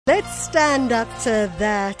Let's stand up to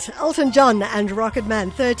that. Elton John and Rocket Man,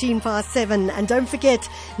 13 past 7. And don't forget,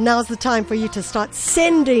 now's the time for you to start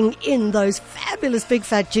sending in those fabulous big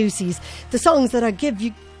fat juicies. The songs that are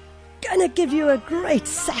gonna give you a great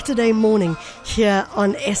Saturday morning here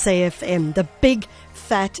on SAFM. The big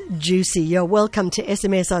fat juicy. You're welcome to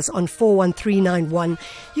SMS us on 41391.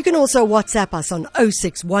 You can also WhatsApp us on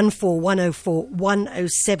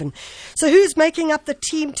 0614104107. So who's making up the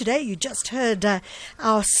team today? You just heard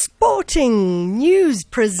our sporting news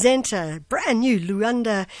presenter, brand new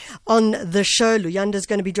Luyanda on the show. Luyanda's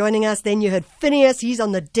going to be joining us. Then you heard Phineas, he's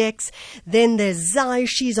on the decks. Then there's Zai,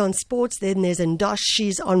 she's on sports. Then there's Ndosh,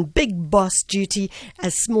 she's on big boss duty.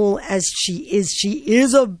 As small as she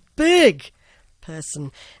is a big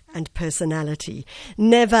person and personality.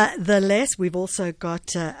 Nevertheless, we've also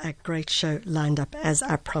got a great show lined up as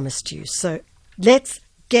I promised you. So let's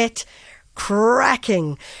get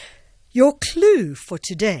cracking. Your clue for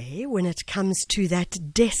today when it comes to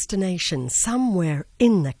that destination somewhere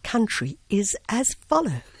in the country is as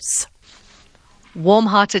follows.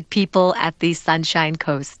 Warm-hearted people at the Sunshine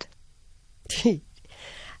Coast.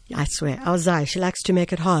 I swear, our Zai, she likes to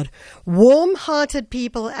make it hard. Warm-hearted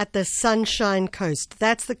people at the Sunshine Coast.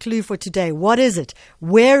 That's the clue for today. What is it?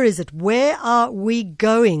 Where is it? Where are we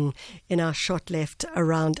going in our short left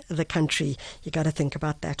around the country? You got to think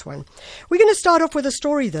about that one. We're going to start off with a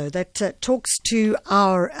story, though, that talks to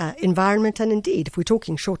our environment and indeed, if we're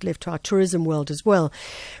talking short left, to our tourism world as well.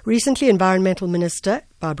 Recently, Environmental Minister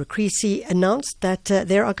Barbara Creecy announced that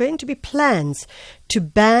there are going to be plans to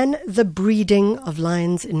ban the breeding of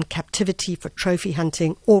lions in captivity for trophy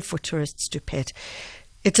hunting or for tourists to pet.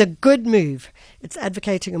 It's a good move. It's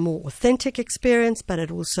advocating a more authentic experience, but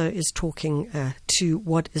it also is talking to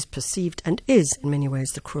what is perceived and is, in many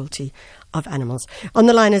ways, the cruelty of animals. On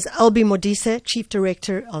the line is ALBI MODISE, Chief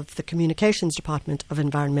Director of the Communications Department of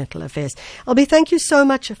Environmental Affairs. ALBI, thank you so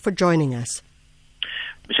much for joining us.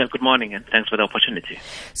 Michelle, good morning and thanks for the opportunity.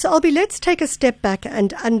 So, Albi, let's take a step back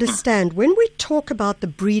and understand, when we talk about the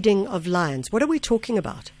breeding of lions, what are we talking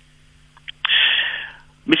about?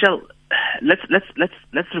 Michelle, let's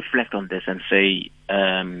reflect on this and say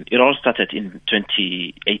it all started in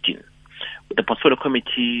 2018. The Portfolio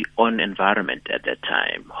Committee on Environment at that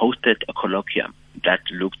time hosted a colloquium that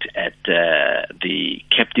looked at the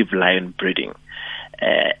captive lion breeding.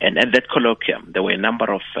 And at that colloquium, there were a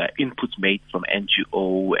number of inputs made from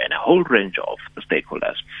NGO and a whole range of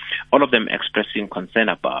stakeholders, all of them expressing concern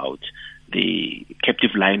about the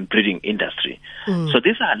captive lion breeding industry. So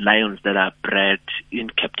these are lions that are bred in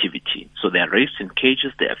captivity. So they are raised in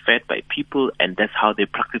cages, they are fed by people, and that's how they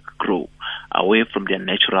practically grow away from their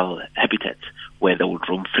natural habitats where they would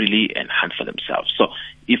roam freely and hunt for themselves. So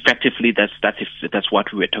effectively, that's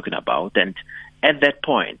what we were talking about. And at that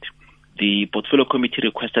point, the Portfolio Committee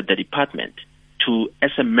requested the department to,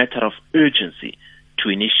 as a matter of urgency, to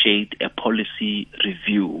initiate a policy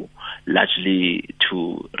review, largely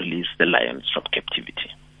to release the lions from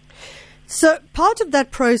captivity. So part of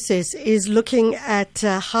that process is looking at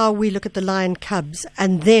how we look at the lion cubs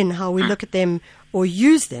and then how we look at them or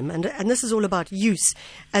use them. And this is all about use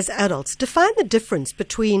as adults. Define the difference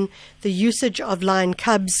between the usage of lion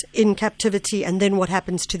cubs in captivity and then what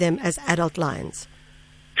happens to them as adult lions.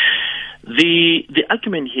 The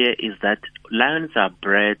argument here is that lions are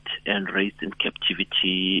bred and raised in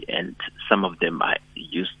captivity, and some of them are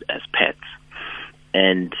used as pets.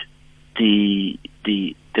 And the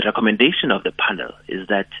recommendation of the panel is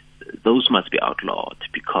that those must be outlawed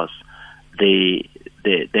because they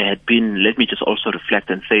had been. Let me just also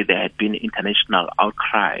reflect and say there had been international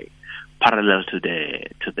outcry parallel to the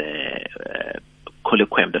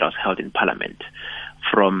colloquium that was held in Parliament,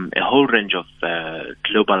 from a whole range of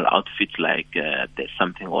global outfits like there's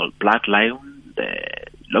something called Black Lion.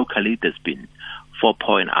 Locally, there's been 4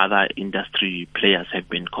 and other industry players have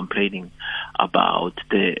been complaining about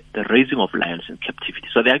the raising of lions in captivity.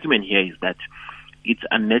 So the argument here is that it's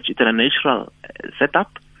a natural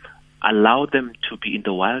setup. Allow them to be in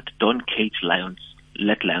the wild. Don't cage lions.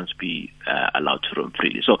 Let lions be allowed to roam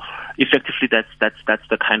freely. So effectively, that's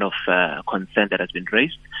the kind of concern that has been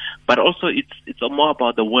raised. But also, it's more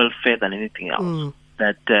about the welfare than anything else.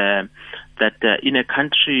 That in a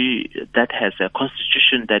country that has a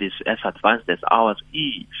constitution that is as advanced as ours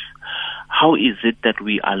is, how is it that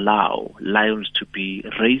we allow lions to be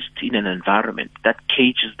raised in an environment that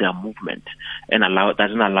cages their movement and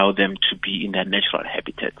doesn't allow them to be in their natural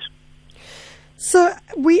habitat? So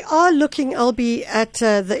we are looking, Albi, at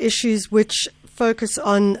the issues which focus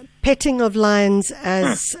on petting of lions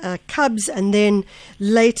as cubs, and then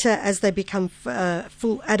later as they become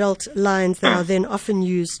full adult lions, they are then often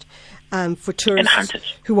used for tourists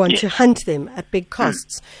hunters who want to hunt them at big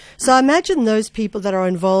costs. So I imagine those people that are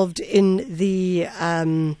involved in the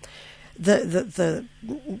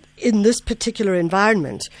in this particular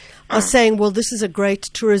environment are saying, well, this is a great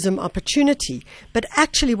tourism opportunity. But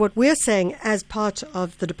actually what we're saying as part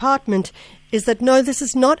of the department is that, no, this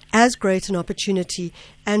is not as great an opportunity,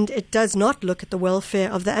 and it does not look at the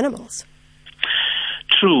welfare of the animals.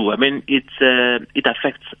 True. I mean, it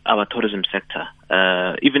affects our tourism sector.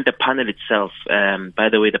 Even the panel itself, by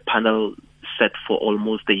the way, the panel sat for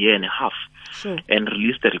almost a year and a half and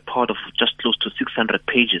released a report of just close to 600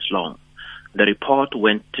 pages long. The report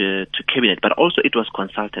went to cabinet, but also it was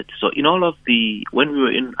consulted. So in all of when we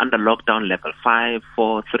were under lockdown level 5,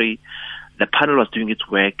 4, 3, the panel was doing its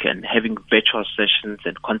work and having virtual sessions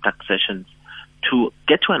and contact sessions to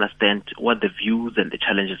get to understand what the views and the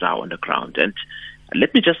challenges are on the ground. And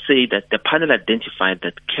let me just say that the panel identified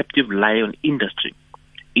that captive lion industry,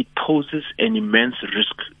 it poses an immense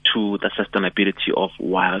risk to the sustainability of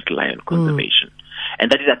wild lion conservation,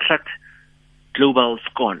 and that it attracts global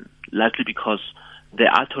scorn, largely because there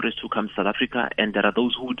are tourists who come to South Africa, and there are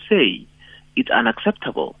those who would say it's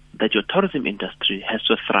unacceptable that your tourism industry has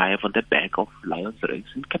to thrive on the back of lions raised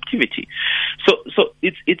in captivity. So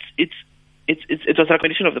it was a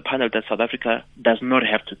recommendation of the panel that South Africa does not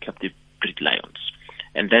have to captive breed lions,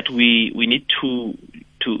 and that we need to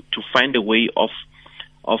find a way of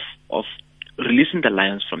releasing the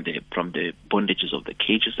lions from the bondages of the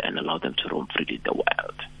cages and allow them to roam freely in the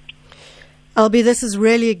wild. ALBI, this is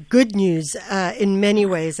really good news in many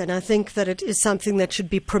ways, and I think that it is something that should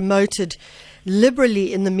be promoted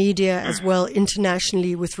liberally in the media as well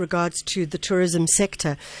internationally with regards to the tourism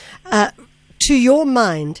sector. To your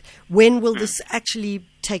mind, when will this actually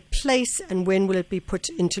take place, and when will it be put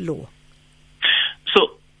into law? So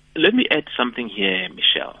let me add something here,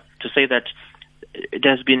 Michelle, to say that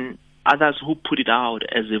there's been others who put it out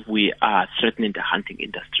as if we are threatening the hunting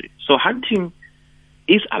industry. So hunting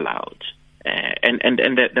is allowed. And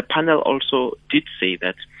the panel also did say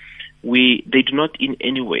that they do not in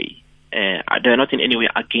any way they're not in any way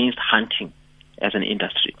against hunting as an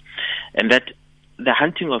industry, and that the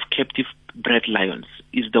hunting of captive bred lions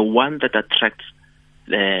is the one that attracts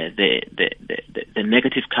the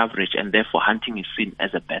negative coverage, and therefore hunting is seen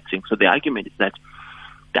as a bad thing. So the argument is that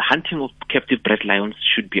the hunting of captive bred lions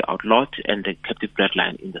should be outlawed, and the captive bred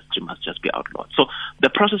lion industry must just be outlawed. So the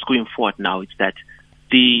process going forward now is that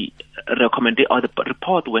the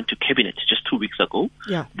report went to cabinet just 2 weeks ago.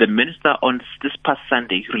 Yeah. The minister on this past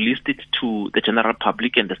Sunday released it to the general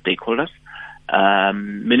public and the stakeholders.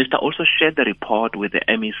 Minister also shared the report with the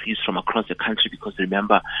MECs from across the country, because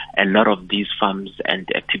remember, a lot of these farms and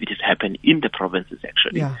activities happen in the provinces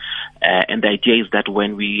actually. Yeah. And the idea is that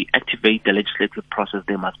when we activate the legislative process,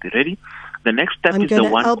 they must be ready. The next step is the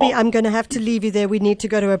one. ALBI, I'm going to have to leave you there. We need to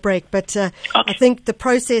go to a break, but I think the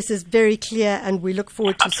process is very clear, and we look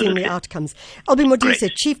forward to seeing the outcomes. ALBI MODISE,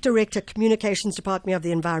 Chief Director, Communications Department of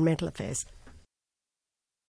the Environmental Affairs.